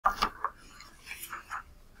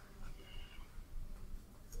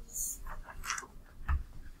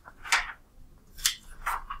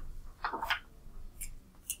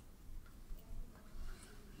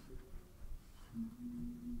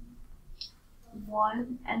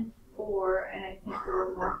1 and 4, and I think there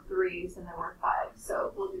were more 3s than there were 5.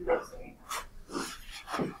 So we'll do those 3.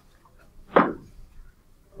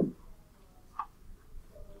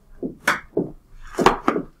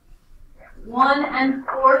 1 and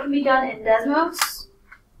 4 can be done in Desmos.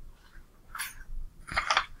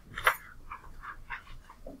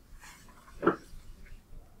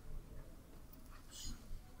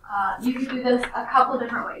 You could do this a couple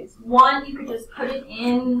different ways. One, you could just put it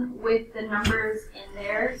in with the numbers in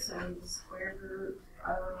there. So the square root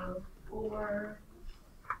of 4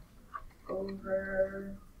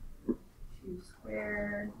 over 2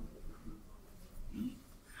 squared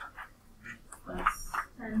plus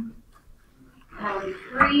 10. And that would be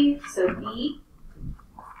 3, so B.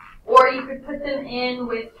 Or you could put them in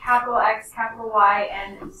with capital X, capital Y,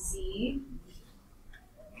 and Z.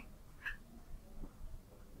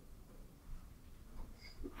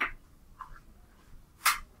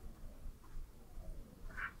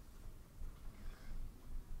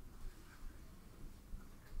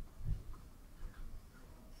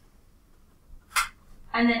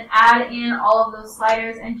 And then add in all of those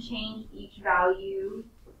sliders and change each value.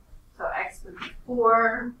 So X would be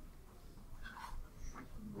 4,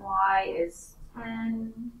 Y is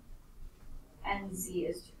 10, and Z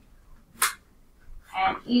is 2.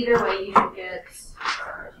 And either way you should get,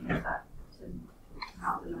 change that to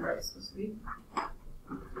how the number is supposed to be.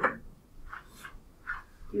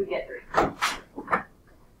 You would get 3.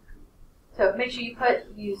 So make sure you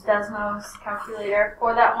use Desmos calculator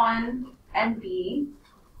for that one and B.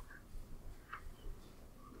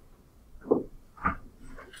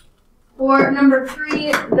 For number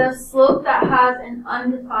 3, the slope that has an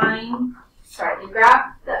undefined, the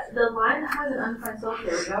graph, the line that has an undefined slope,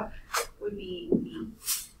 there we go, would be B.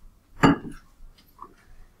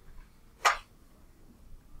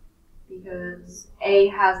 Because A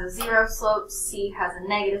has a 0 slope, C has a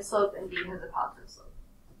negative slope, and B has a positive slope.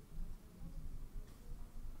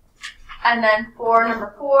 And then for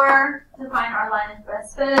number 4, to find our line of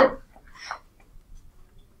best fit,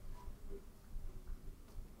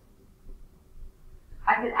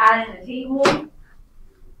 I could add in a table,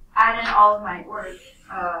 add in all of my ordered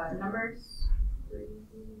numbers. 3, 7,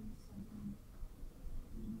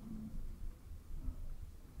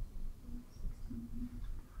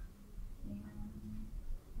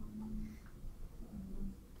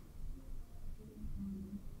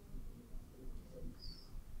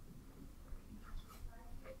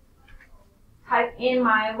 type in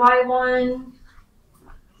my y1,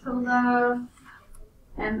 tilde,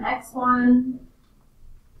 mx1,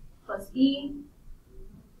 plus B,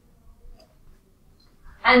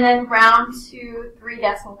 and then round to 3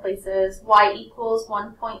 decimal places. Y equals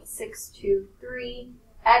 1.623,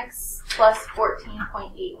 X plus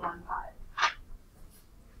 14.815.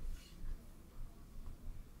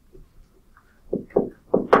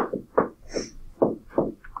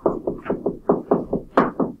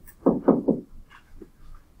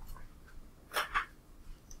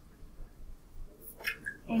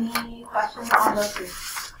 Any questions on those 3?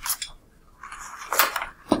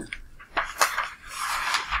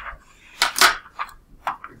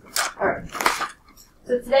 Alright,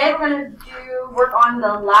 so today we're going to work on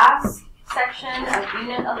the last section of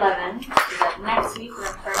Unit 11, so that next week we're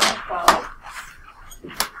going to start Unit 12.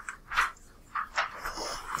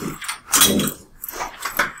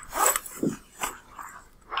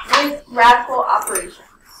 With radical operations.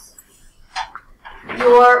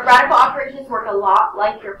 Your radical operations work a lot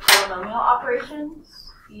like your polynomial operations.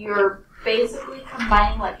 You're basically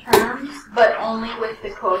combining like terms, but only with the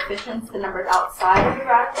coefficients, the numbers outside of the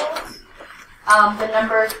radicals. The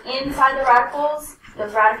numbers inside the radicals, the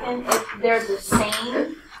radicand, if they're the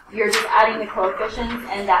same, you're just adding the coefficients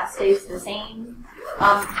and that stays the same.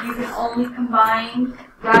 You can only combine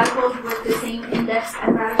radicals with the same index as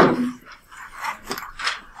radicands.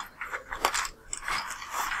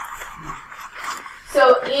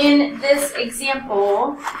 So in this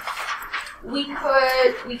example, we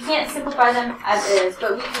can't simplify them as is,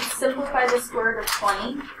 but we could simplify the square root of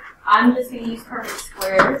 20. I'm just going to use perfect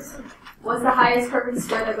squares. What's the highest perfect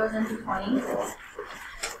square that goes into 20?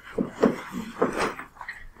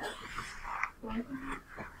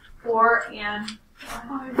 4 and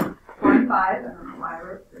 5. 4 and 5. I don't know why I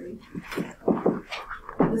wrote 3.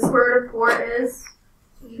 The square root of 4 is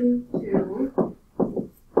 2.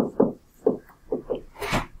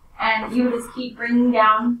 And you just keep bringing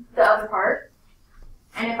down the other part.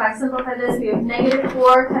 And if I simplify this, we have negative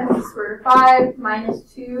 4 times the square root of 5 minus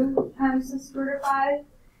 2 times the square root of 5.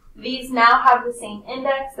 These now have the same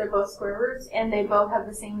index. They're both square roots, and they both have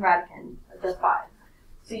the same radicand, the 5.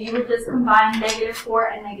 So you would just combine negative 4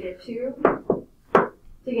 and negative 2.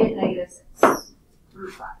 to get negative 6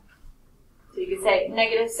 root 5. So you could say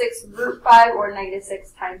negative 6 root 5 or negative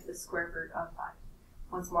 6 times the square root of 5.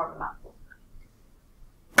 Once more of a mouthful.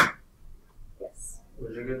 Yes?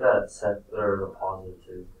 Would you get that set or the positive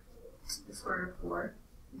 2? The square root of 4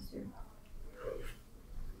 is 2.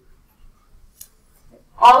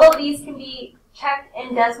 All of these can be checked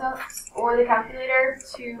in Desmos or the calculator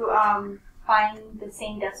to find the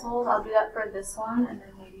same decimals. I'll do that for this one and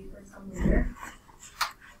then maybe for some later.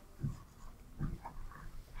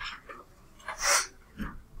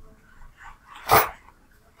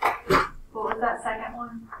 What was that second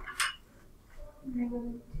one?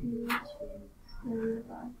 -2, 2,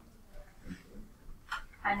 5.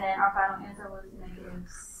 And then our final answer was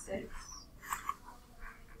 -6.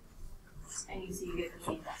 And you see you get the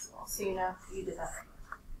same decimal. So you know you did that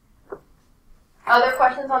right. Other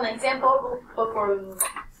questions on the example before we move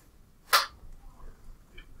on?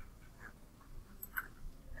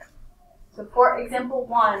 So for example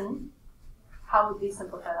 1, how would we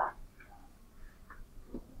simplify that?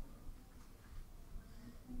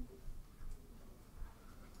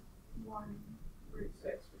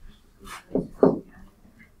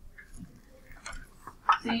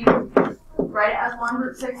 So you write it as 1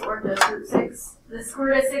 root 6 or just root 6. The square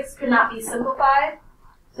root of 6 could not be simplified,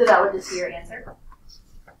 so that would just be your answer.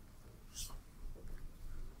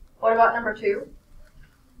 What about number 2?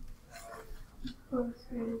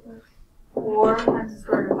 4 times the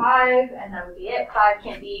square root of 5, and that would be it. 5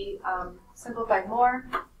 can't be simplified more.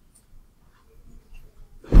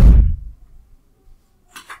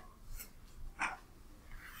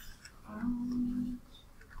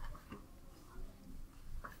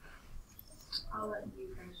 I'll let you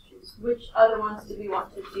guys choose. Which other ones do we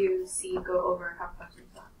want to do? See, go over and have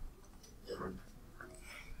questions on?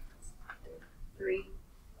 3.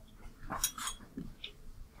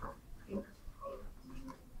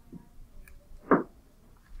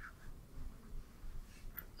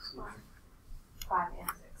 5 and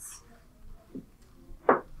 6.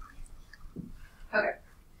 Okay.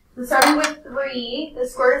 So starting with 3, the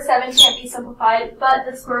square root of 7 can't be simplified, but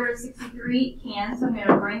the square root of 63 can. So I'm going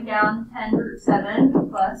to bring down 10 root 7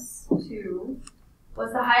 plus 2.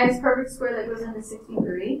 What's the highest perfect square that goes into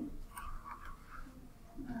 63?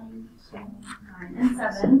 9 and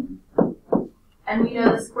 7. And we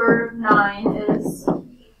know the square root of 9 is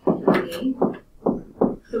 3.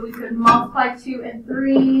 So we could multiply 2 and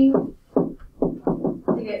 3 to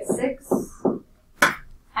get 6.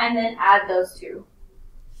 And then add those two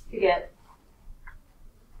to get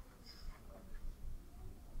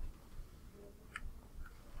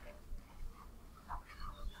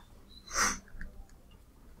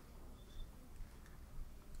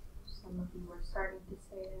some of you were starting to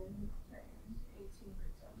say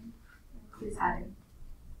 18%. Please add in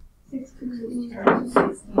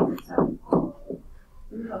 16%.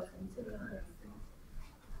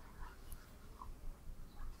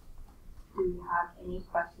 Do you have any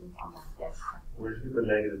questions on that? Yes. Where'd you get the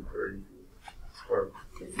 -3? Or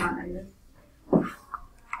It's not negative.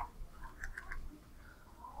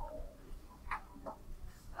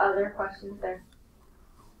 Other questions there?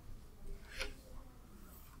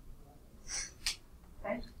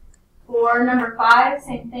 Okay. For number 5,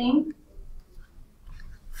 same thing.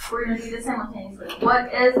 We're going to do this simultaneously.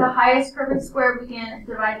 What is the highest perfect square we can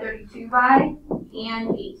divide 32 by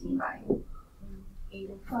and 18 by? 8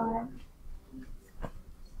 and 5.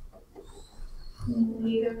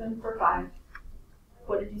 Neither of them for 5.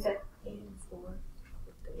 What did you say? 8 and 4.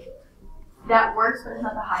 That works, but it's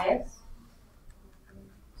not the highest.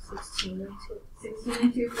 16 and 2. 16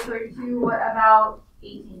 and 2 for 32. What about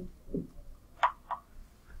 18?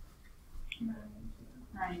 9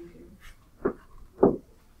 and 2.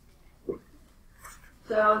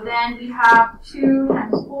 So then we have 2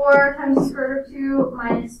 times 4 times the square root of 2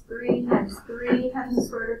 minus 3 times 3 times the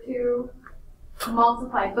square root of 2.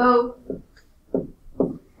 Multiply both.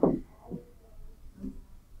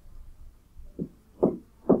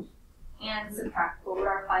 And subtract. What would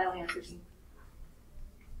our final answer be?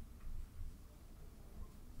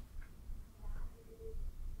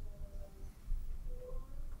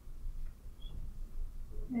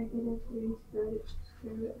 -3 square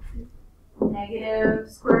root of 2. Negative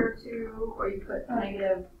square root of 2, or you put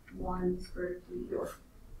 -1 square root of 2 either.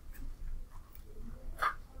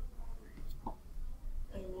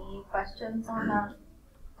 Any questions on that?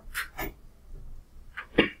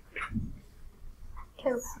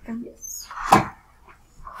 Yes.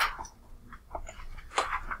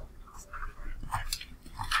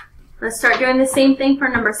 Let's start doing the same thing for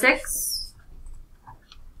number 6.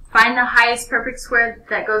 Find the highest perfect square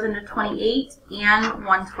that goes into 28 and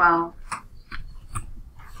 112.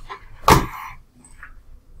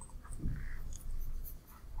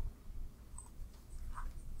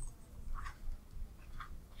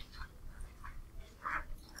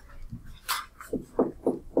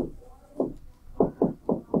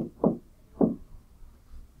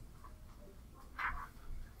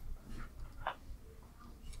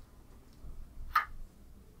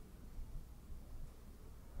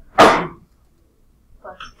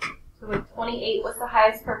 28, what's the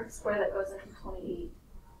highest perfect square that goes into 28?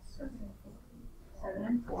 7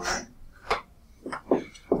 and 4.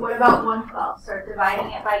 What about 112? Start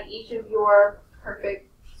dividing it by each of your perfect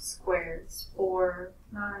squares. 4,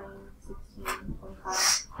 9, 16,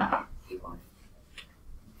 25. Keep going.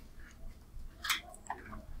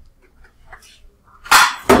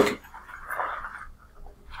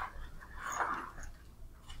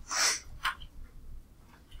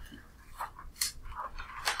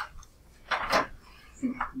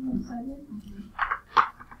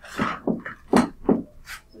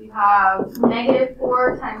 So we have negative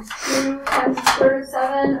 4 times 2 times the square root of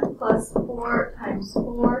 7 plus 4 times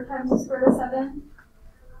 4 times the square root of 7.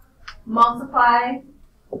 Multiply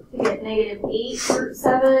to get negative 8 root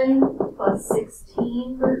 7 plus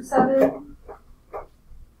 16 root 7.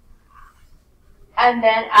 And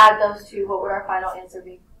then add those two. What would our final answer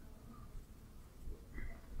be?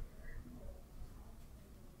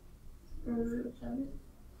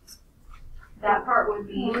 That part would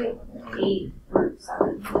be 8 root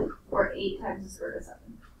 7, or 8 times the square root of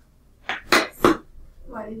 7.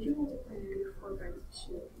 Why did you multiply 4 by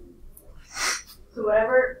 2? So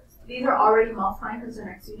whatever, these are already multiplying because they're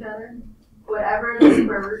next to each other. Whatever the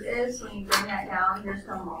square root is, when you bring that down, you're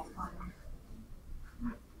still multiplying.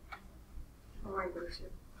 Oh my gosh.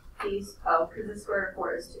 These, because the square root of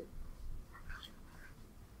 4 is 2.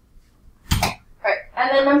 Alright, and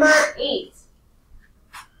then number 8.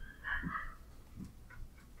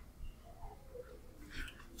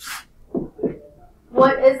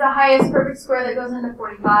 What is the highest perfect square that goes into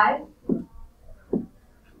 45?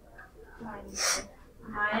 9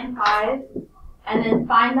 and 5. And then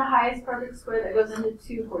find the highest perfect square that goes into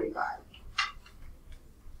 245.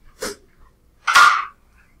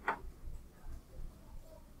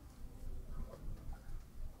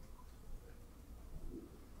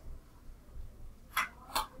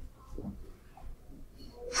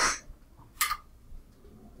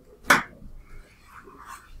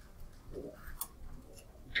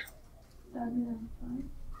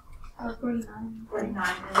 Oh, 49.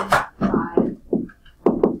 49 and 5.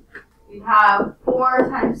 We have 4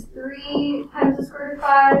 times 3 times the square root of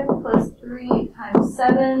 5 plus 3 times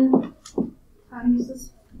 7 times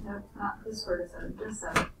this. No, not the square root of 7, just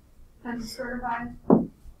 7 times the square root of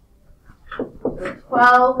 5. So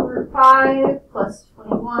 12 root 5 plus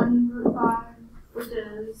 21 root 5, which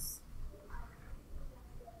is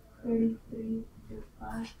 33 root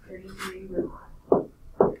 5. 33 root 5.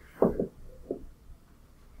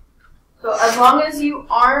 So as long as you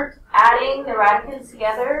aren't adding the radicands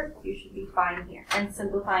together, you should be fine here. And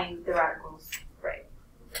simplifying the radicals, right?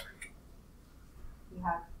 You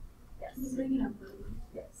have, yes. Bring it up.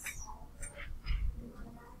 Yes.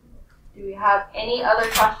 Do we have any other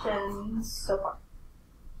questions so far?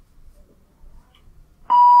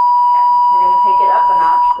 Okay. We're going to take it up a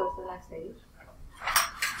notch, go to the next page.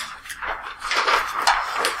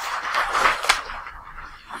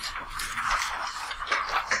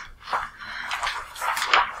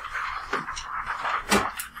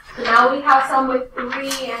 So now we have some with 3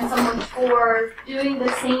 and some with 4 doing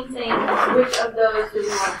the same thing. Which of those do we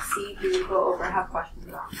want to see? Do we go over and have questions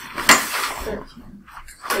about? 13.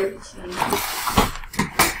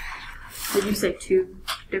 Did you say 2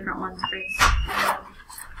 different ones, Grace?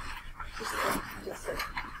 Just 13.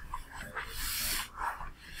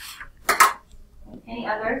 Any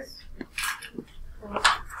others?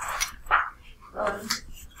 11,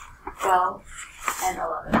 12, and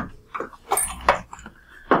 11.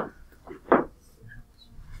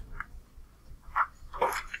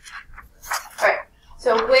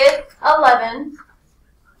 So with 11,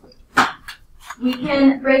 we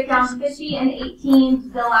can break down 50 and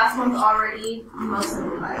 18. The last one's already most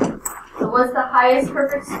simplified. So what's the highest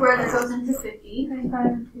perfect square that goes into 50? 25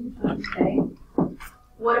 and 2. Okay.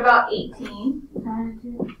 What about 18? 9 and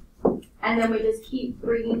 2. And then we just keep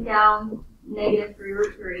bringing down negative 3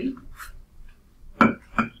 root 3.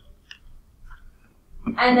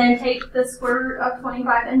 And then take the square root of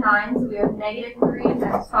 25 and 9. So we have negative 3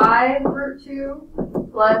 times 5 root 2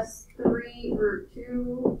 plus 3 root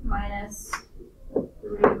 2 minus 3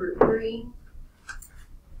 root 3.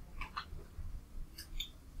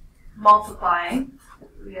 Multiply.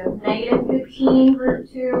 We have negative 15 root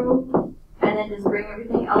 2. And then just bring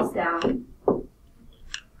everything else down.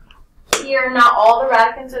 Here, not all the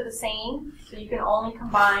radicands are the same. So you can only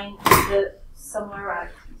combine the similar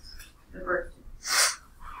radicands. The first two.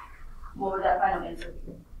 What would that final answer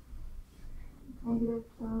be? Negative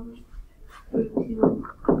 12 root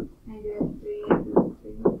 2. Negative 3 root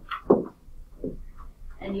 3.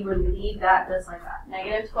 And you would leave that just like that.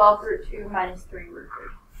 Negative 12 root 2 minus 3 root 3.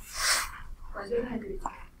 Why did I do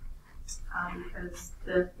that? because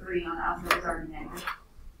the 3 on the outside is already negative.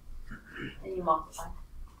 And you multiply.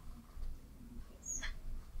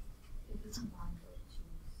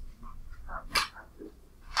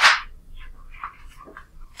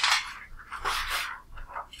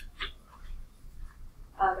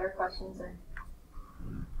 Other questions?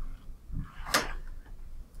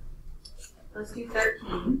 Let's do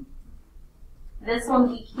 13. This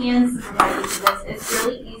one we can simplify each of this. It's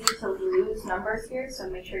really easy to lose numbers here, so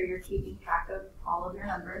make sure you're keeping track of all of your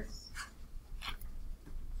numbers.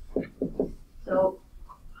 So,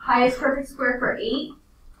 highest perfect square for 8.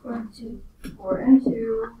 4 and 2. 4 and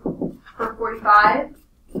 2. For 45.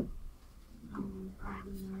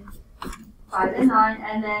 5 and 9.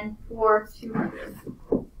 And then for 200.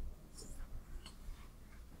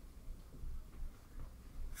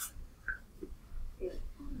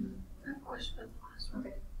 Question for the last one.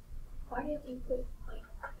 Okay. Why didn't you put like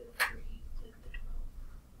the 3 and the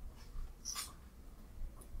 12?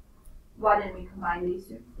 Why didn't we combine these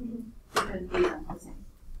two? Because these aren't the same.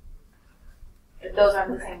 If those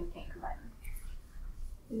aren't the same, we can't combine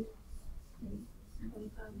them.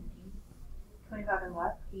 25 and 25 and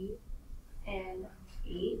what? 8. And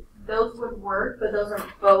 8. Those would work, but those are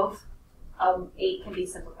both 8 can be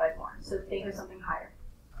simplified more. So think of something higher.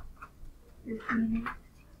 15.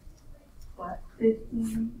 What?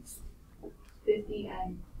 15. 50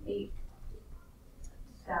 and 8.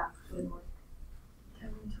 That would work. 10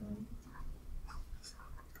 and 20.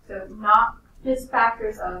 So not just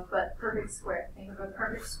factors of, but perfect square. Think of a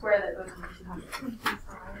perfect square that goes into 200. 25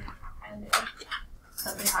 and 8.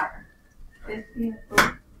 Something higher. 50 and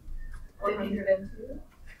 4. 102.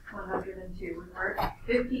 102 would work.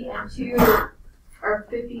 50 and 2, or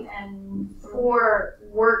 50 and 4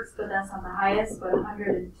 works, but that's not the highest, but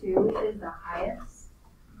 102 is the highest.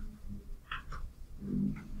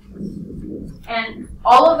 And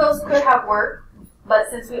all of those could have worked, but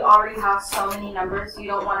since we already have so many numbers, you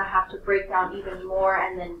don't want to have to break down even more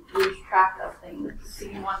and then lose track of things. So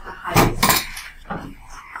you want the highest.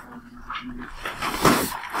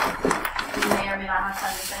 You may or may not have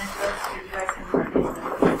time to finish this, so you guys can work these.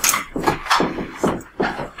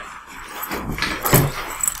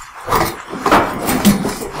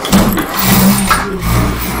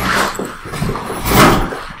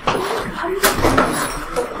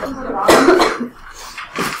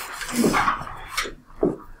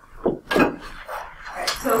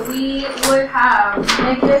 So we would have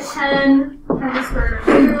negative 10 times the square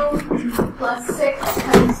root of 2 plus 6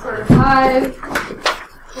 times the square root of 5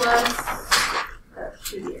 plus, that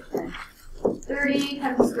should be a 10, 30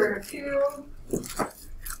 times the square root of 2.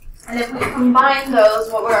 And if we combine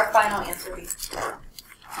those, what would our final answer be?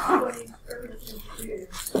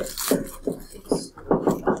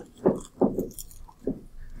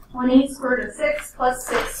 20 square root of 6 plus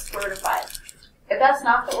 6 square root of 5. If that's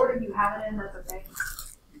not the order you have it in, that's okay.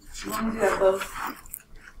 As long as you have both.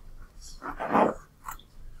 Do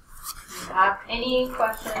you have any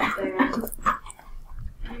questions there?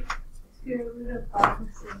 Square root of 5 and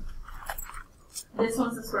 6. This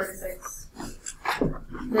one's the square root of 6.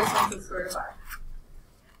 This one's the square root of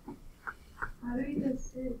 5. How do we get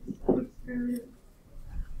 6? Square root.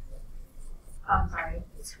 I'm sorry.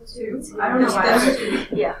 It's 2? I don't know why I was 2.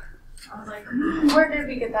 Yeah. I was like, where did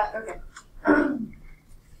we get that? Okay.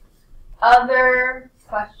 Other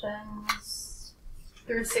questions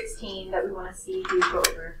through 16 that we want to see you go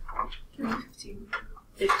over? 15.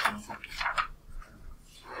 15.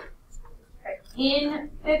 Okay. In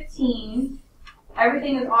 15,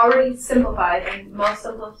 everything is already simplified in most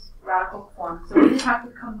of those radical forms, so we just have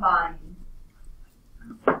to combine.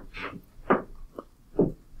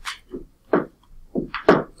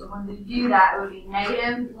 So when we do that, it would be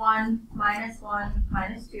negative 1 minus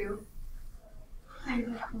 2.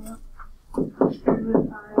 Negative 4. Square root of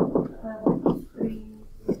 5 plus 3.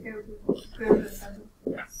 Square root of 7.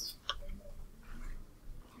 Yes.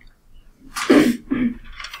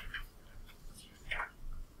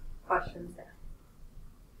 Questions there?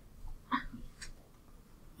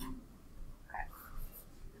 Okay.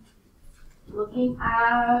 Looking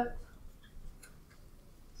at,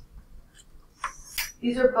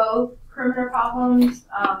 these are both perimeter problems,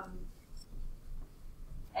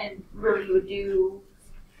 and really you would do,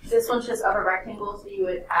 this one's just of a rectangle, so you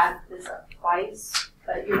would add this up twice,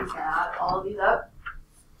 but you're just going to add all of these up.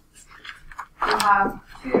 You have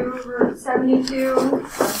 2 root 72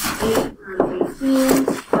 plus 8 root 18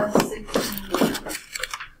 plus 16.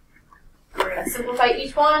 We're going to simplify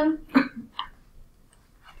each one.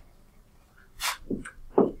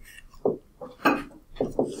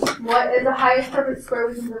 What is the highest perfect square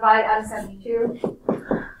we can divide out of 72?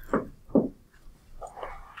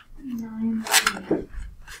 9.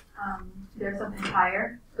 there's something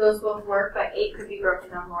higher. Those both work, but 8 could be broken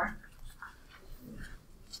down more.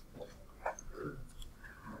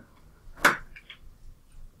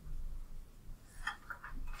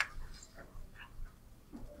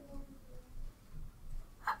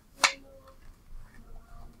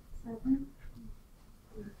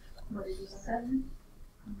 What did you say? 7?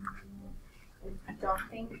 I don't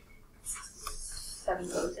think 7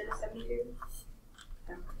 goes into 72.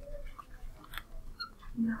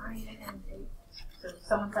 9 and 8. So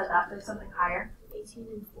someone said that there's something higher. 18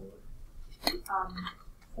 and 4.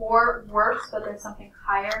 4 works, but there's something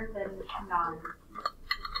higher than 9.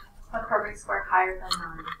 A perfect square higher than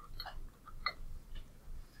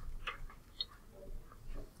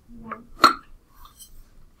 9.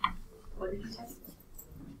 What did you say?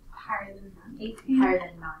 Higher than 9. 18 higher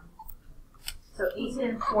than 9. So 18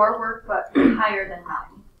 and 4 work, but higher than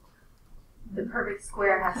 9. The perfect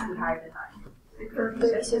square has to be higher than 9.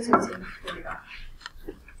 36 and 10. There we go.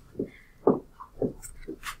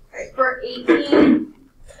 Alright, for 18,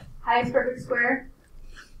 highest perfect square.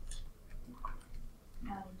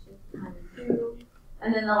 2.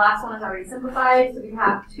 And then the last one is already simplified, so we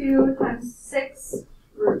have 2 times 6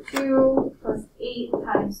 root 2 plus 8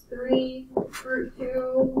 times 3 root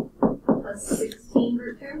 2 plus 16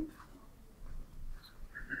 root 2.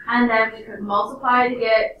 And then we could multiply to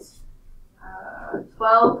get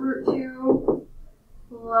 12 root 2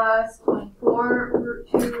 plus 24 root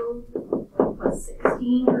 2 plus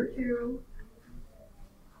 16 root 2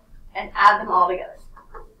 and add them all together,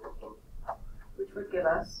 which would give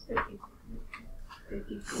us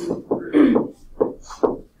 52 root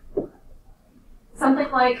 2.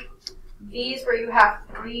 Something like these where you have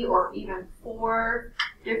 3 or even 4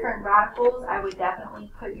 different radicals, I would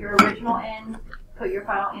definitely put your original in, put your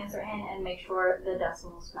final answer in, and make sure the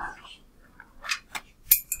decimals match.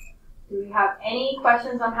 Do we have any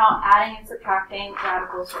questions on how adding and subtracting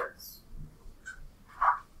radicals works?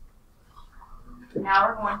 Now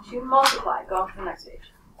we're going to multiply. Go on to the next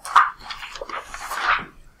page.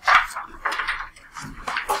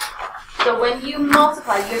 So when you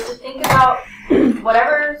multiply, you have to think about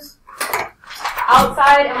whatever's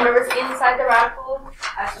outside and whatever's inside the radical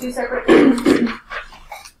as 2 separate things.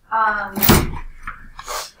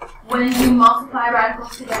 When you multiply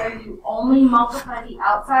radicals together, you only multiply the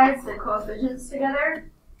outsides, the coefficients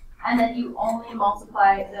together, and then you only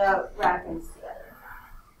multiply the radicands together.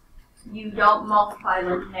 You don't multiply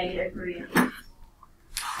with -3 and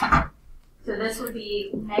 8. So this would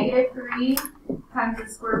be -3 times the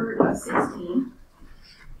square root of 16.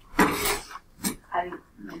 I didn't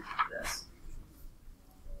make this.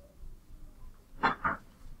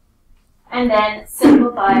 And then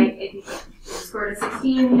simplify if you can. So the square root of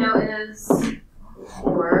 16, you know, is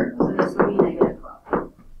 4, so this would be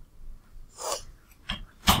 -12.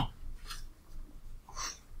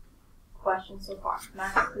 Questions so far?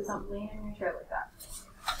 Max, please don't lean in your chair like that.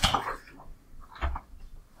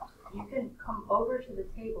 You can come over to the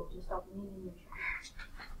table, just don't lean in your chair.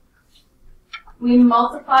 We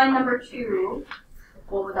multiply number 2.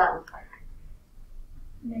 What would that look like?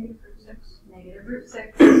 -6.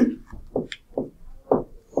 -6.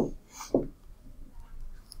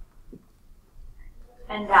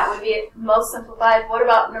 And that would be it, most simplified. What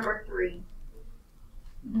about number 3?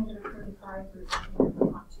 -35 root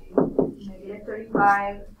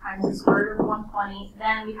 -35 times the square root of 120.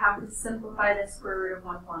 Then we have to simplify the square root of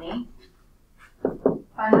 120.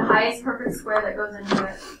 Find the highest perfect square that goes into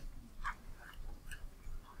it.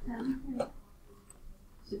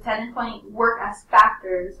 So 10 and 20 work as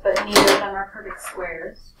factors, but neither of them are perfect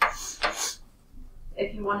squares.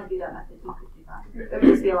 If you want to do that method, you could do that. There would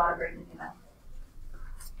just be a lot of breaking it down.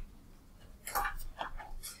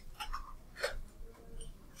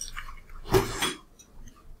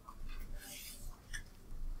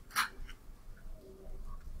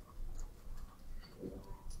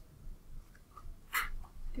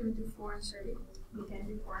 Can we do 4 and 30? We can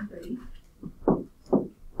do 4 and 30.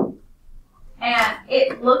 And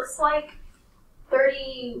it looks like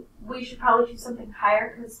 30, we should probably choose something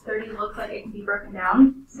higher because 30 looks like it can be broken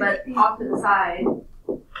down. But off to the side,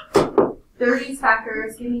 30's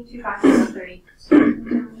factors, give me 2 factors of 30. 6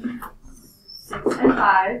 and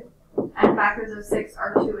 5, and factors of 6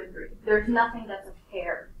 are 2 and 3. There's nothing that's a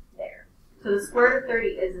pair there. So the square root of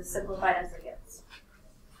 30 is as simplified as it gets.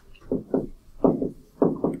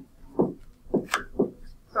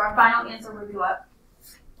 So our final answer would be what?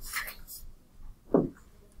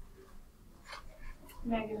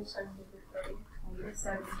 -7 root 30.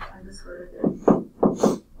 -7 times the square root of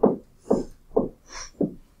 30.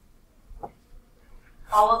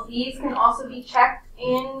 All of these can also be checked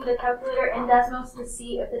in the calculator in decimals to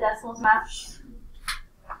see if the decimals match?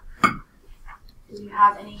 Do you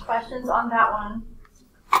have any questions on that one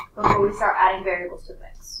before we start adding variables to the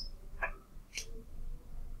mix?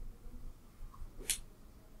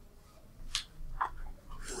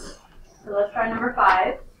 So let's try number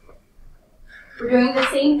 5. We're doing the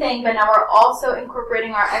same thing, but now we're also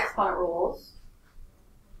incorporating our exponent rules.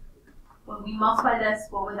 When we multiply this,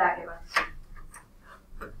 what would that give us?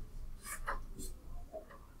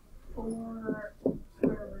 4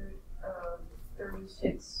 square root of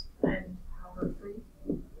 36 and power 3.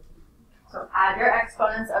 So add your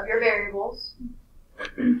exponents of your variables.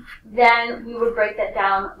 Then we would break that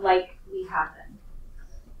down like we have them.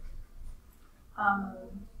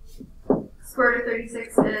 Square root of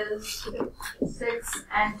 36 is 6,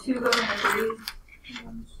 and 2 goes into 3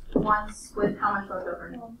 once with how much left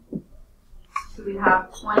over? So we have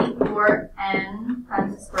 24n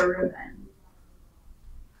times the square root of n.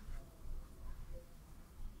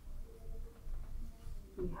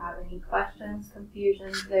 Do you have any questions,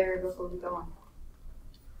 confusions there before we go on?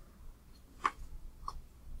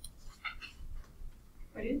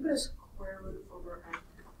 Why did you put a square root over n?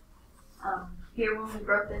 Here when we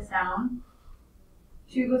broke this down,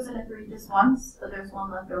 2 goes into 3 just once, so there's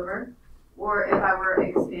 1 left over. Or if I were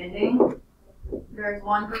expanding, there's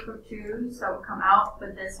 1 group of 2s that will come out,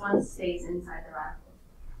 but this one stays inside the radical.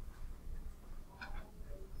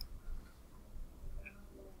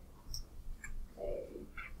 Okay.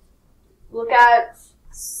 Look at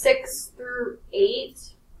 6 through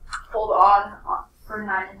 8. Hold on for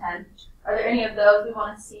 9 and 10. Are there any of those we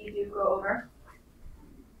want to see you go over?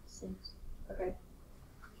 6. Okay.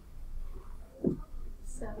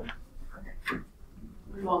 7. Okay.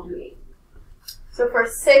 We won't do 8. So for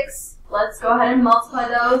 6, let's go ahead and multiply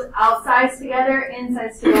those. Outsides together,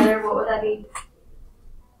 insides together. What would that be?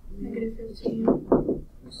 Negative 15.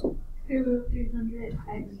 Square root of 300 x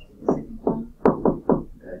to the second one.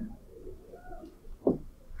 Good.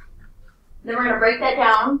 Then we're going to break that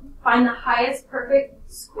down. Find the highest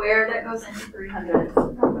perfect square that goes into 300. Say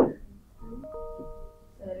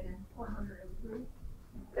that again. 103.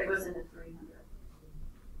 That goes into 300.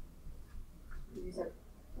 You said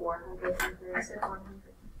 400. I said 100.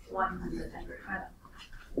 100.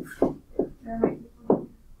 No,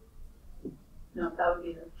 No, that would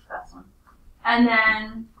be the best one. And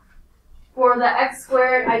then for the x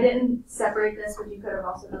squared, I didn't separate this, but you could have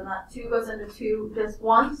also done that. 2 goes into 2 just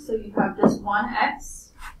once, so you have just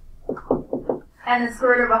 1x. And the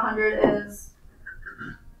square root of 100 is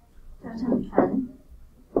 10.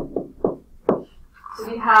 So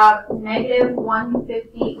we have negative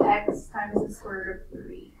 150x times the square root of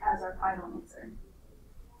 3 as our final answer.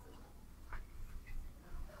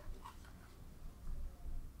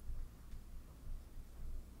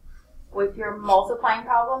 With your multiplying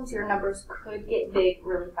problems, your numbers could get big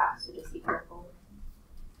really fast, so just be careful.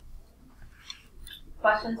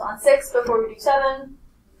 Questions on 6 before we do 7?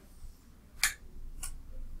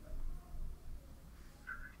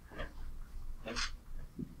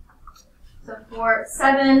 So for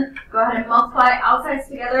 7, go ahead and multiply outsides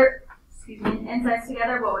together, and insides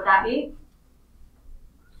together. What would that be?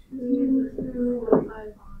 2 through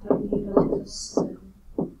 5. W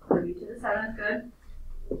to the 7th, good.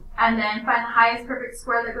 And then find the highest perfect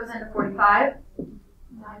square that goes into 45.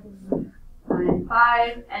 9 and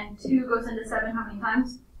 5. And 2 goes into 7 how many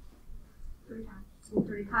times? 3 times.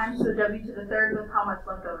 3 times. So W to the 3rd with how much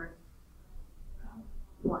left over?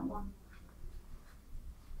 1.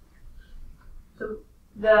 So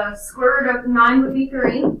the square root of 9 would be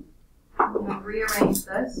 3. I'm going to rearrange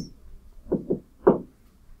this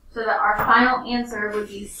so that our final answer would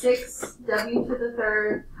be 6w to the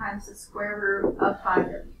 3rd times the square root of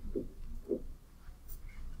 5w.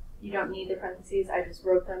 You don't need the parentheses, I just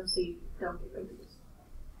wrote them so you don't get confused.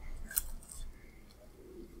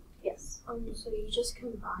 Yes? So you just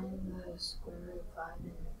combine the square root of 5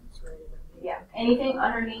 and the square root of 8? Yeah. Anything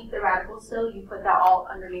underneath the radical still, you put that all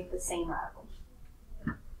underneath the same radical.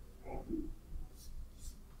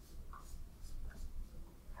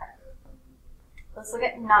 Let's look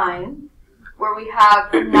at 9, where we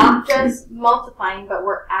have not just multiplying, but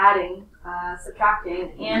we're adding,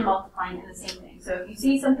 subtracting, and multiplying in the same thing. So if you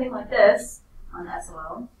see something like this on the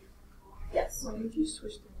SOL, yes? Why did you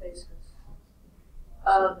switch the bases?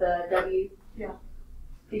 Of the W? Yeah.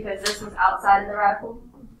 Because this was outside of the radical.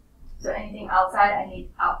 So anything outside, I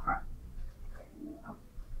need out front.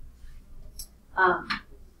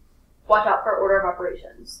 Watch out for order of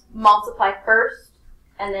operations. Multiply first,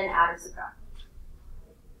 and then add or subtract.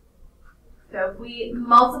 So if we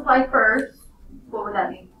multiply first, what would that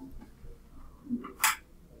mean?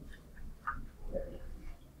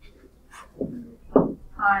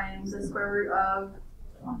 times the square root of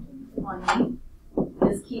 20.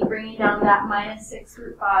 Just keep bringing down that minus 6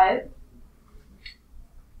 root 5.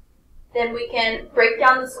 Then we can break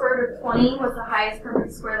down the square root of 20. What's the highest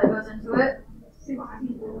perfect square that goes into it?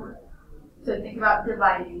 64. So think about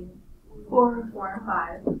dividing 4 and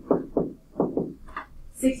 5.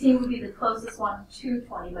 16 would be the closest one to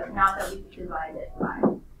 20, but not that we could divide it by.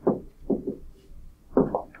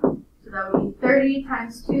 So that would be 30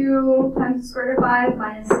 times 2 times the square root of 5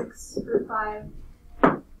 minus 6 root 5.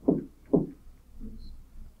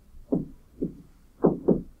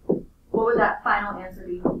 What would that final answer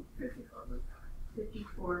be?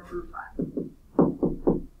 54 root 5.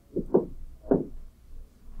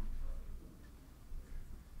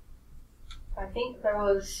 So I think there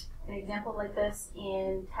was an example like this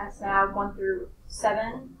in test nav 1 through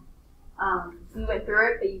 7. We went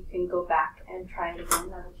through it, but you can go back and try it again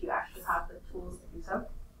now that you actually have the tools to do so.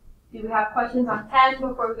 Do we have questions on 10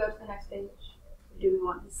 before we go to the next page? Or do we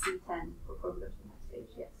want to see 10 before we go to the next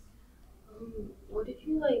page? Yes. What did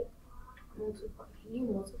you like multiply? Can you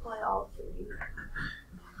multiply all three?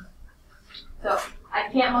 So I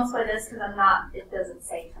can't multiply this because I'm not, it doesn't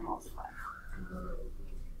say to multiply.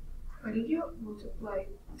 Why did you multiply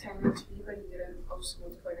 10 and 3, but you didn't also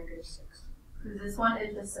multiply -6? Because this one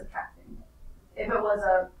is just subtracting. If it was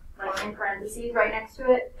a, like in parentheses right next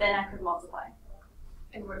to it, then I could multiply.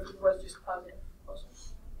 And what if it was just positive also?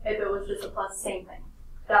 If it was just a plus, same thing.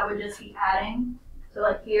 That would just be adding. So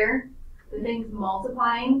like here, the thing's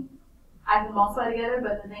multiplying, I can multiply together,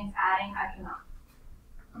 but the thing's adding, I cannot.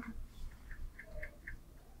 Okay.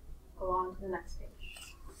 Go on to the next page.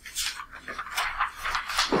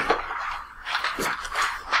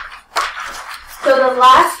 So the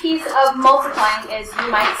last piece of multiplying is you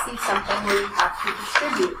might see something where you have to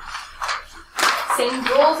distribute. Same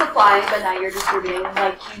rules apply, but now you're distributing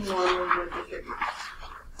like you normally would distribute.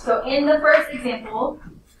 So in the first example,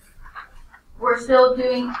 we're still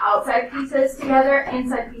doing outside pieces together,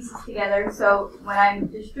 inside pieces together. So when I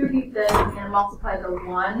distribute this, I'm going to multiply the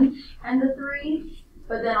 1 and the 3,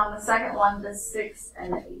 but then on the second one, the 6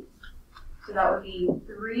 and the 8. So that would be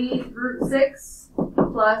 3 root 6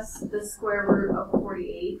 plus the square root of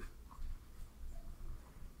 48.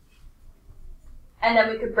 And then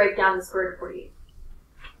we could break down the square root of 48.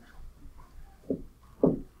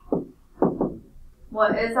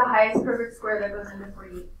 What is the highest perfect square that goes into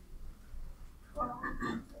 48?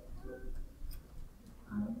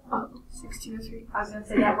 16 and 3. I was going to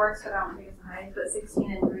say that works, but I don't think it's the highest, but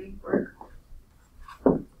 16 and 3 work.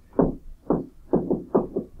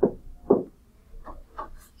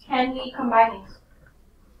 Can we combine these?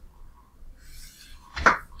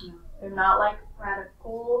 No. They're not like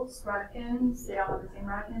radicands. They don't have the same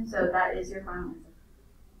radicand, so that is your final answer.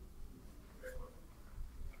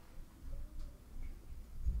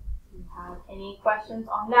 Do you have any questions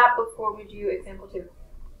on that before we do example 2?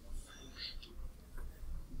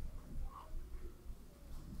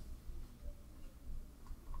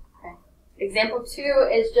 Okay. Example 2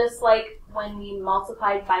 is just like when we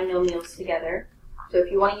multiplied binomials together. So if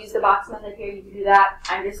you want to use the box method here, you can do that.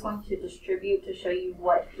 I'm just going to distribute to show you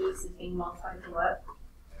what piece is being multiplied to what.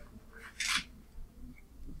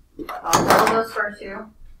 I'll double those first two.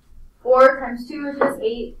 4 times 2 is just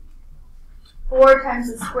 8. 4 times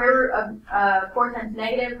the square root of 4 times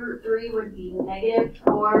negative root 3 would be negative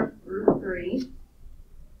 4 root 3.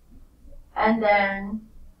 And then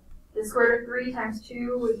the square root of 3 times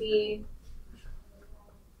 2 would be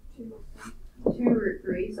 2 root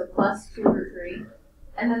 3, so plus 2 root 3.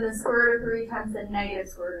 And then the square root of 3 times the negative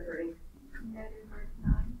square root of 3. Negative root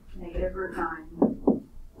 9. Negative root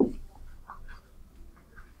 9.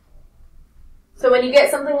 So when you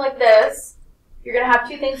get something like this, you're going to have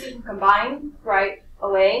two things you can combine right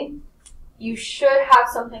away. You should have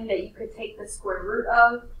something that you could take the square root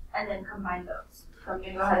of and then combine those. So I'm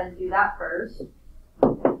going to go ahead and do that first.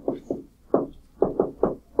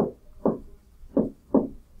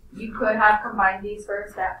 You could have combined these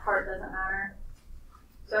first. That part doesn't matter.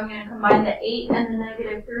 So I'm going to combine the 8 and the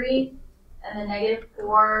negative 3, and the negative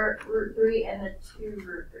 4 root 3, and the 2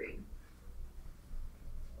 root 3.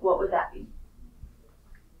 What would that be?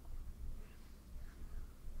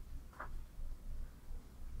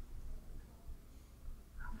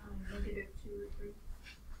 Negative 2 root 3.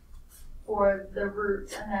 For the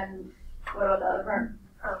roots, and then what about the other part?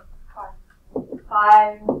 Oh, 5.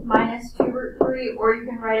 5 minus 2 root 3, or you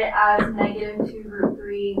can write it as negative 2 root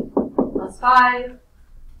 3 plus 5.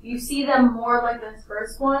 You see them more like this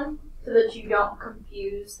first one, so that you don't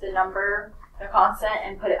confuse the number, the constant,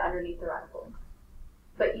 and put it underneath the radical.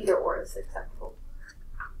 But either or is acceptable.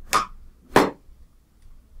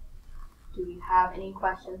 Do we have any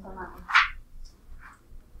questions on that one?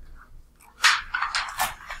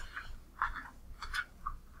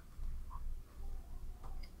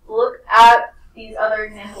 Look at these other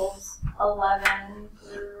examples, 11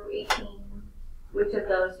 through 18. Which of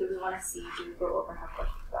those do we want to see? Do we go over and have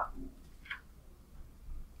questions about?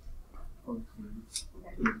 14.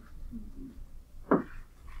 Okay.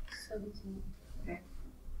 17. Okay.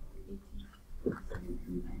 18.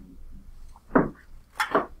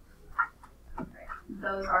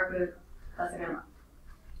 Those are good. That's a good one.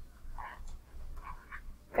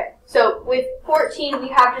 Okay, so with 14, we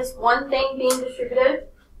have just one thing being distributed.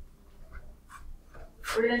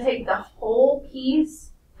 We're going to take the whole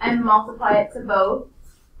piece and multiply it to both,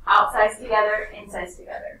 outsides together, insides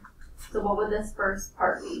together. So what would this first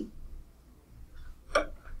part be?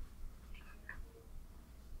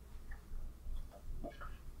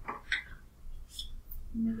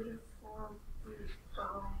 Negative 4 root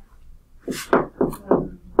 12.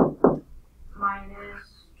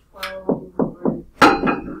 Minus 12 root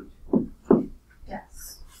 28.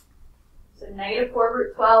 Yes. So negative 4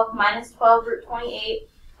 root 12 minus 12 root 28,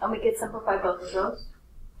 and we could simplify both of those.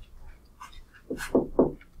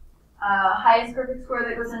 Highest perfect square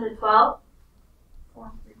that goes into 12?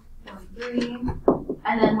 4 and 3.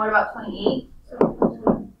 And then what about 28? So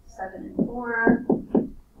 7 and 4.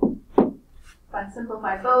 If I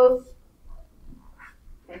simplify both,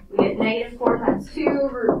 okay, we get negative 4 times 2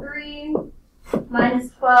 root 3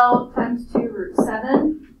 minus 12 times 2 root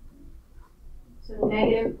 7. So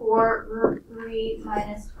negative 4 root 3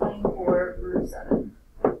 minus 24 root 7.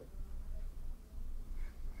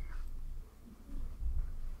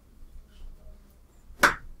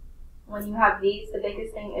 When you have these, the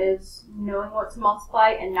biggest thing is knowing what to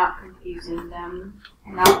multiply and not confusing them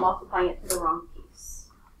and not multiplying it to the wrong piece.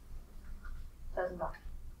 Doesn't matter.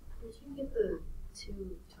 Did you get the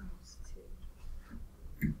 2 times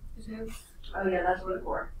 2? Oh yeah, that's root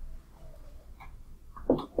 4.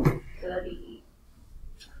 So that'd be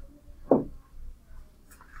 8.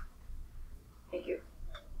 Thank you.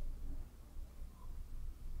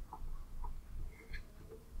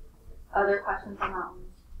 Other questions on that one?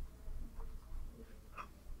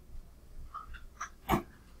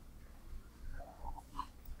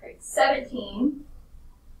 Okay, 17.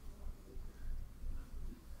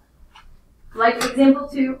 Like example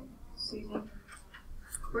 2, excuse me,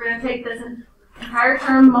 we're going to take this entire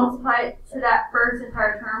term, multiply it to that first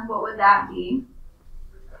entire term. What would that be?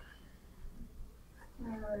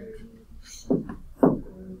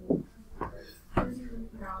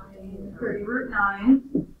 30 root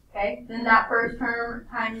 9. Okay, then that first term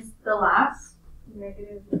times the last.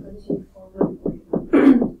 Negative 24 root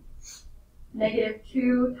 3. Negative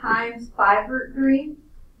 2 times 5 root 3.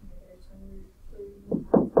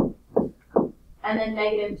 And then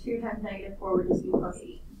negative 2 times negative 4 would just be plus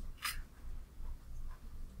 8.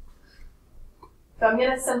 So I'm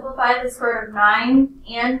going to simplify the square root of 9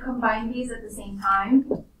 and combine these at the same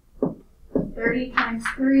time. 30 times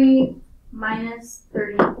 3 minus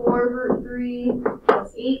 34 root 3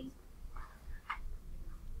 plus 8.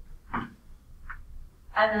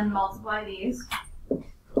 And then multiply these.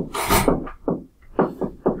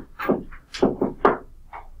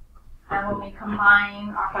 And when we combine,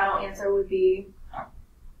 our final answer would be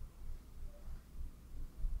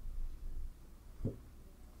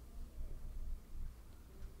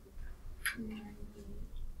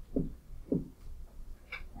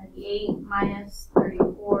and 8 minus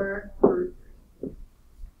 34 root 3.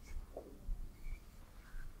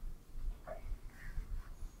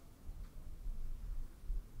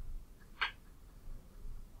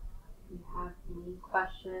 Do you have any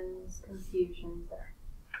questions, confusions there?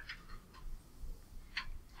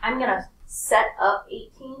 I'm going to set up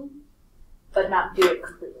 18, but not do it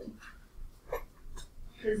completely.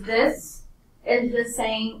 Because this is just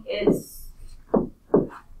saying it's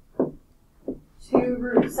 2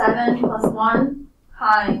 root 7 plus 1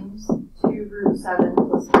 times 2 root 7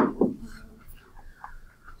 plus 1.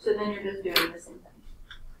 So then you're just doing the same thing.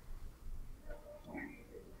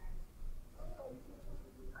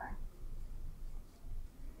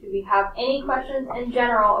 Do we have any questions in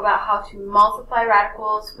general about how to multiply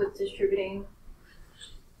radicals with distributing?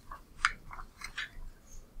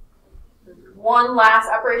 There's one last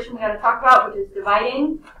operation we got to talk about, which is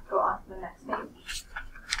dividing. Go on to the next page.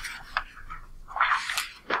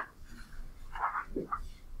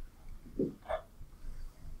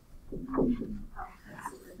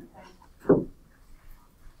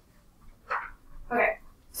 Okay.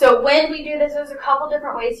 So when we do this, there's a couple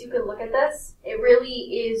different ways you can look at this. It really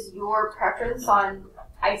is your preference on,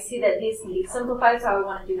 I see that these can be simplified, so I would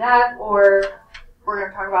want to do that, or we're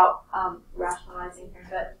going to talk about rationalizing here.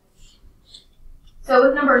 But so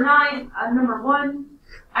with number 1,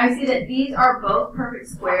 I see that these are both perfect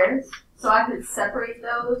squares. So I could separate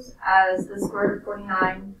those as the square root of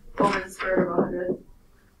 49 over the square root of 100.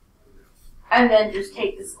 And then just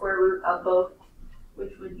take the square root of both,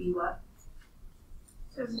 which would be what?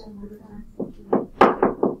 7.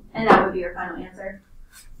 And that would be your final answer.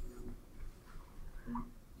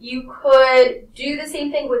 You could do the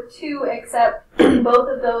same thing with 2, except both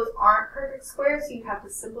of those aren't perfect squares, so you have to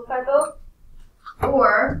simplify both.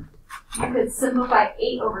 Or you could simplify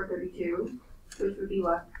 8 over 32, which would be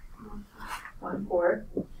what? 1/4.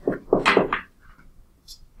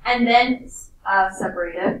 And then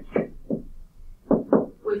separate it,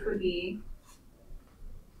 which would be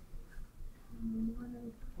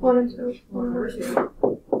 1 and 2. 1 over 2.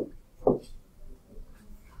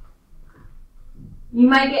 You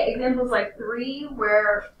might get examples like 3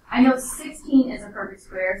 where I know 16 is a perfect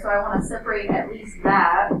square, so I want to separate at least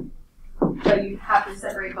that, but you have to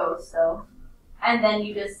separate both still. And then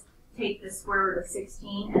you just take the square root of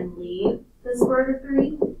 16 and leave the square root of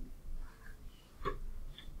 3.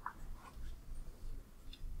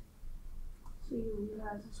 So you leave it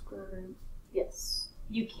as a square root. Yes.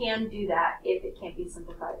 You can do that if it can't be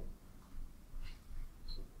simplified.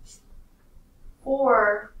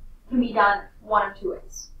 Or can be done one of 2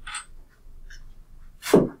 ways.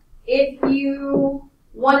 If you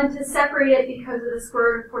wanted to separate it because of the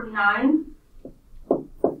square root of 49,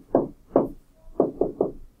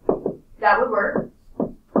 that would work.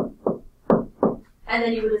 And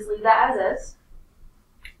then you would just leave that as is.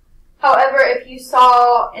 However, if you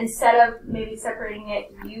saw, instead of maybe separating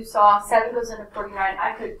it, you saw 7 goes into 49,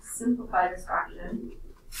 I could simplify this fraction.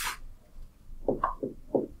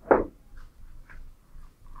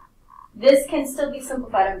 This can still be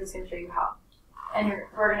simplified, I'm just going to show you how. And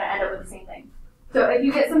we're going to end up with the same thing. So if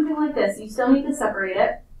you get something like this, you still need to separate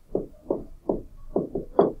it.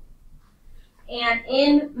 And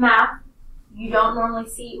in math, you don't normally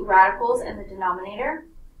see radicals in the denominator.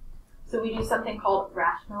 So we do something called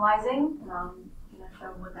rationalizing. And I'm going to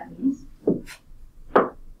show what that means.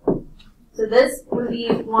 So this would be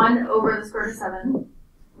 1 over the square root of 7.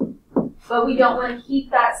 But we don't want to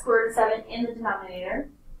keep that square root of 7 in the denominator.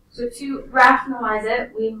 So to rationalize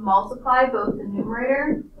it, we multiply both the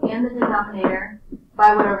numerator and the denominator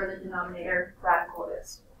by whatever the denominator radical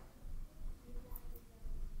is.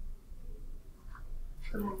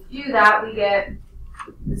 So when we do that, we get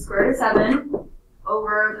the square root of 7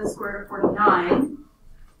 over the square root of 49,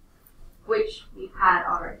 which we've had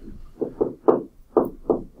already.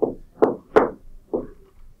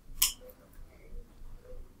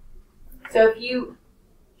 So if you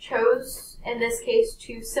chose, in this case,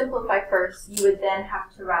 to simplify first, you would then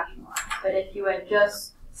have to rationalize. But if you had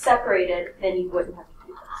just separated, then you wouldn't have to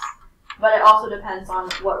do this. But it also depends on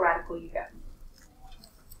what radical you get.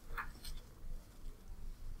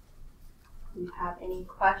 Do you have any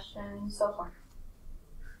questions so far?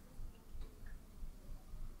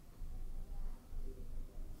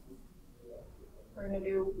 We're going to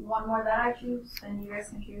do one more that I choose, and you guys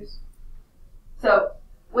can choose. So,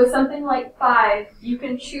 with something like 5, you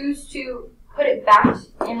can choose to put it back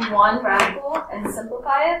in one radical and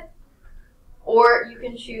simplify it, or you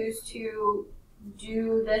can choose to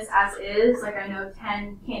do this as is. Like I know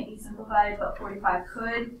 10 can't be simplified, but 45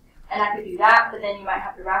 could, and I could do that, but then you might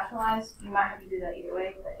have to rationalize. You might have to do that either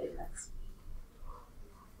way, but it depends.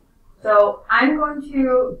 So I'm going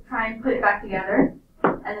to try and put it back together,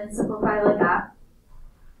 and then simplify like that.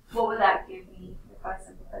 What would that give me if I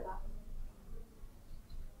simplify that?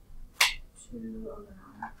 2 over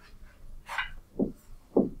 9.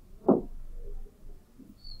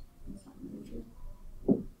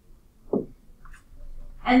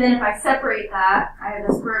 And then if I separate that, I have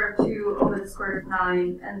the square root of 2 over the square root of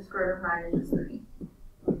 9, and the square root of 9 is just 3.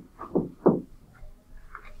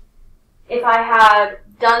 If I had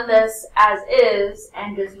done this as is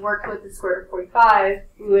and just worked with the square root of 45,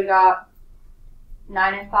 we would have got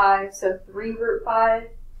 9 and 5, so 3 root 5,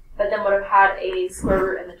 but then would have had a square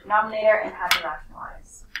root in the denominator and had to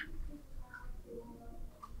rationalize.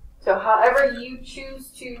 So however you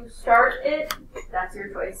choose to start it, that's your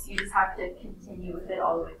choice. You just have to continue with it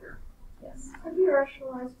all the way through. Yes? How do you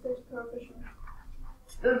rationalize this coefficient?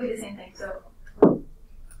 It would be the same thing. So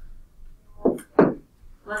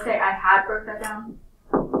let's say I had broke that down.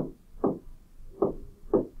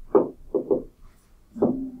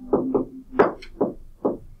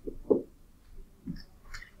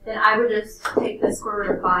 Then I would just take the square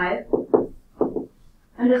root of 5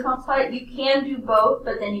 and just multiply it. You can do both,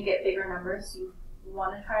 but then you get bigger numbers. You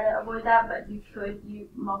want to try to avoid that, but you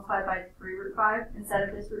multiply by 3 root 5 instead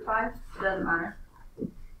of this root 5. It doesn't matter.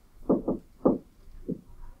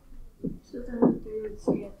 So then 3 would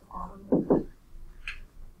stay at the bottom.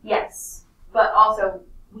 Yes, but also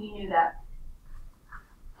we knew that.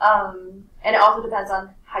 And it also depends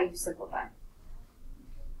on how you simplify.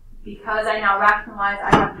 Because I now rationalize,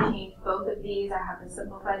 I have to change both of these. I have to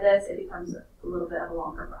simplify this. It becomes a little bit of a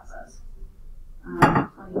longer process.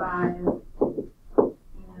 25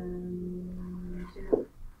 and 2.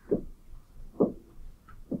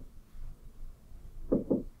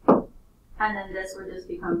 And then this would just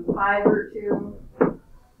become 5 root 2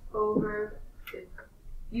 over 50.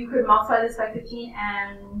 You could multiply this by 15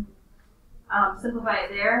 and simplify it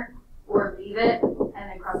there, or leave it and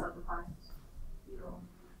then cross out the 5.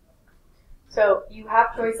 So you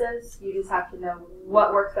have choices. You just have to know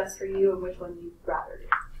what works best for you and which one you'd rather do.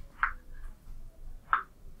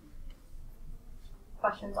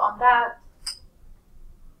 Questions on that?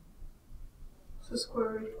 So square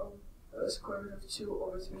root of 2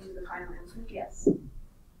 over 3 is the final answer? Yes.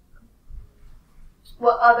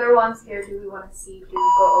 What other ones here do we want to see? Do we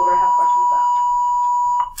go over, have questions about?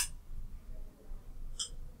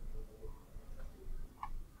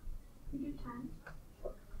 We do 10.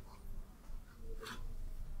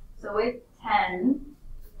 So with 10,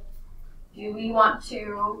 do we want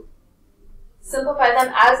to simplify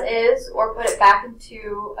them as is or put it back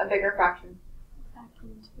into a bigger fraction? Back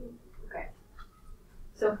into. Okay.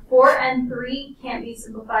 So 4 and 3 can't be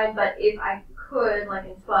simplified, but if I could, like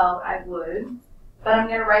in 12, I would. But I'm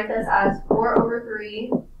going to write this as 4 over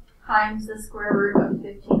 3 times the square root of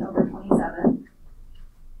 15 over 27.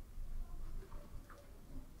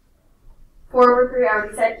 4 over 3, I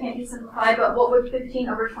already said, can't be simplified, but what would 15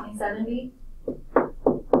 over 27 be? 5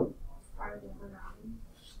 over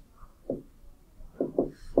 9.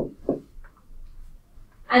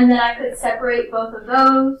 And then I could separate both of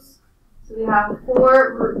those. So we have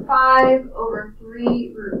 4 root 5 over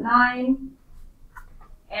 3 root 9.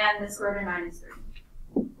 And the square root of 9 is 3.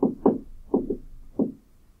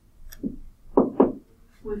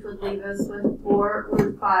 Which would leave us with 4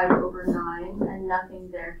 root 5 over 9, and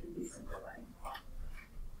nothing there can be simplified.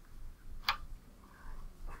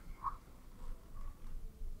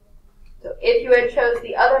 So if you had chose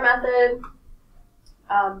the other method,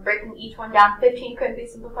 breaking each one down, 15 couldn't be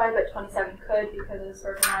simplified, but 27 could because of the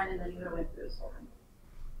square root of 9, and then you would have went through this whole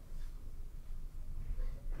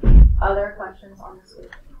thing. Other questions on this one?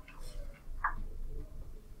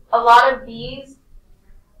 A lot of these,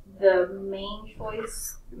 the main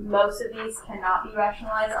choice, most of these cannot be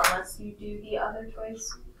rationalized unless you do the other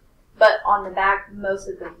choice. But on the back, most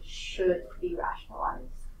of them should be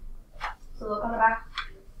rationalized. So look on the back.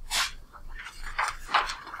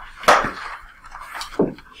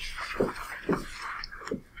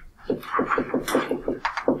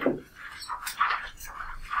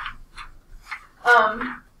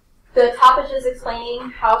 The top is just explaining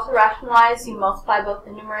how to rationalize. You multiply both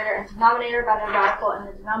the numerator and denominator by the radical and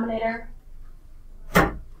the denominator.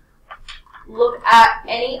 Look at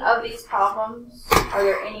any of these problems. Are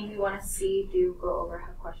there any you want to see, do, go over,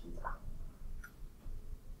 have questions about?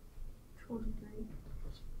 23.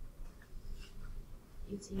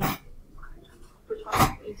 18. Which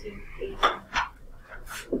one? 18. 18.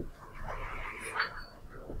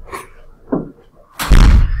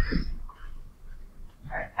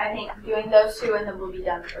 Alright, I think doing those two and then we'll be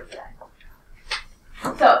done for today.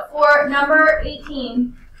 So for number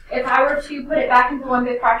 18, if I were to put it back into one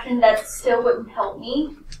big fraction, that still wouldn't help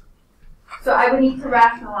me. So I would need to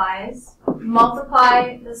rationalize,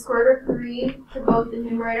 multiply the square root of 3 to both the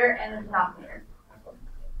numerator and the denominator.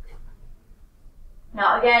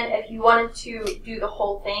 Now again, if you wanted to do the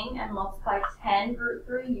whole thing and multiply 10 root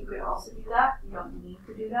 3, you could also do that. You don't need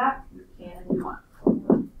to do that. You can if you want.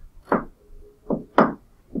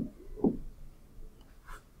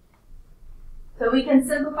 So we can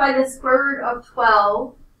simplify the square root of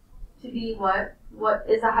 12 to be what? What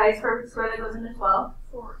is the highest perfect square that goes into 12?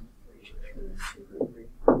 4 and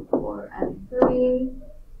 3. 4 and 3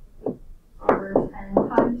 over 10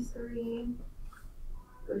 times 3,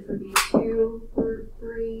 which would be 2 root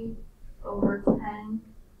 3 over 10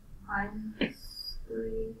 times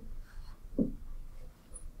 3.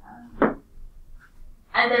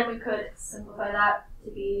 And then we could simplify that to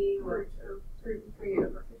be what? 3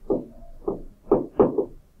 over 15.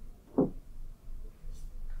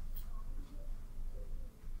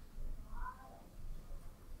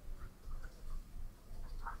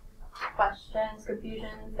 Questions,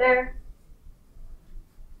 confusions there?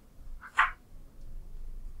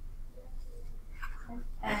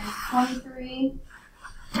 And 23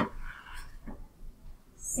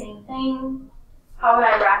 something, how would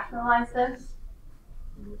I rationalize this?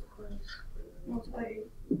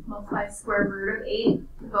 Multiply square root of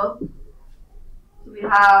 8, both. So we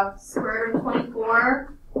have square root of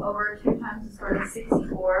 24 over 2 times the square root of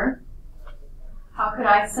 64. How could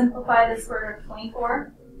I simplify the square root of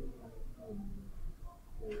 24?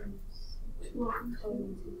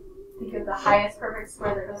 Think of the highest perfect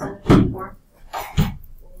square that goes into 24.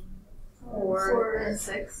 4 and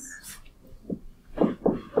 6.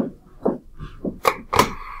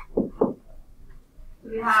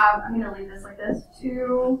 We have, I'm going to leave this like this,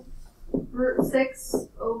 2 root 6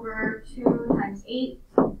 over 2 times 8,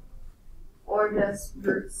 or just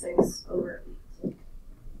root 6 over 8.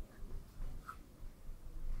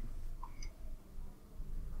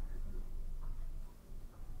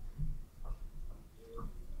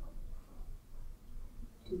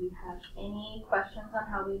 Do we have any questions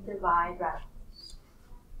on how we divide radicals?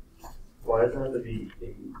 Why does it have to be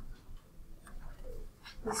 8?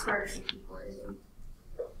 The square root of 64 is 8.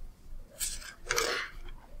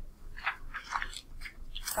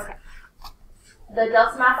 Okay. The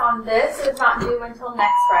Delta math on this is not due until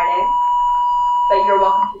next Friday, but you're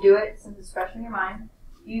welcome to do it since it's fresh in your mind.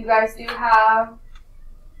 You guys do have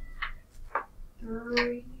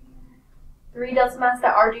three Delta maths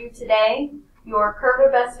that are due today. Your curve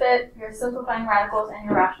of best fit, your simplifying radicals, and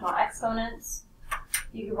your rational exponents.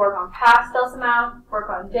 You can work on past Delta math, work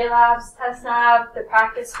on JLabs, test nav, the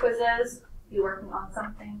practice quizzes, be working on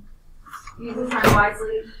something. Use the time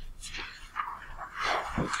wisely.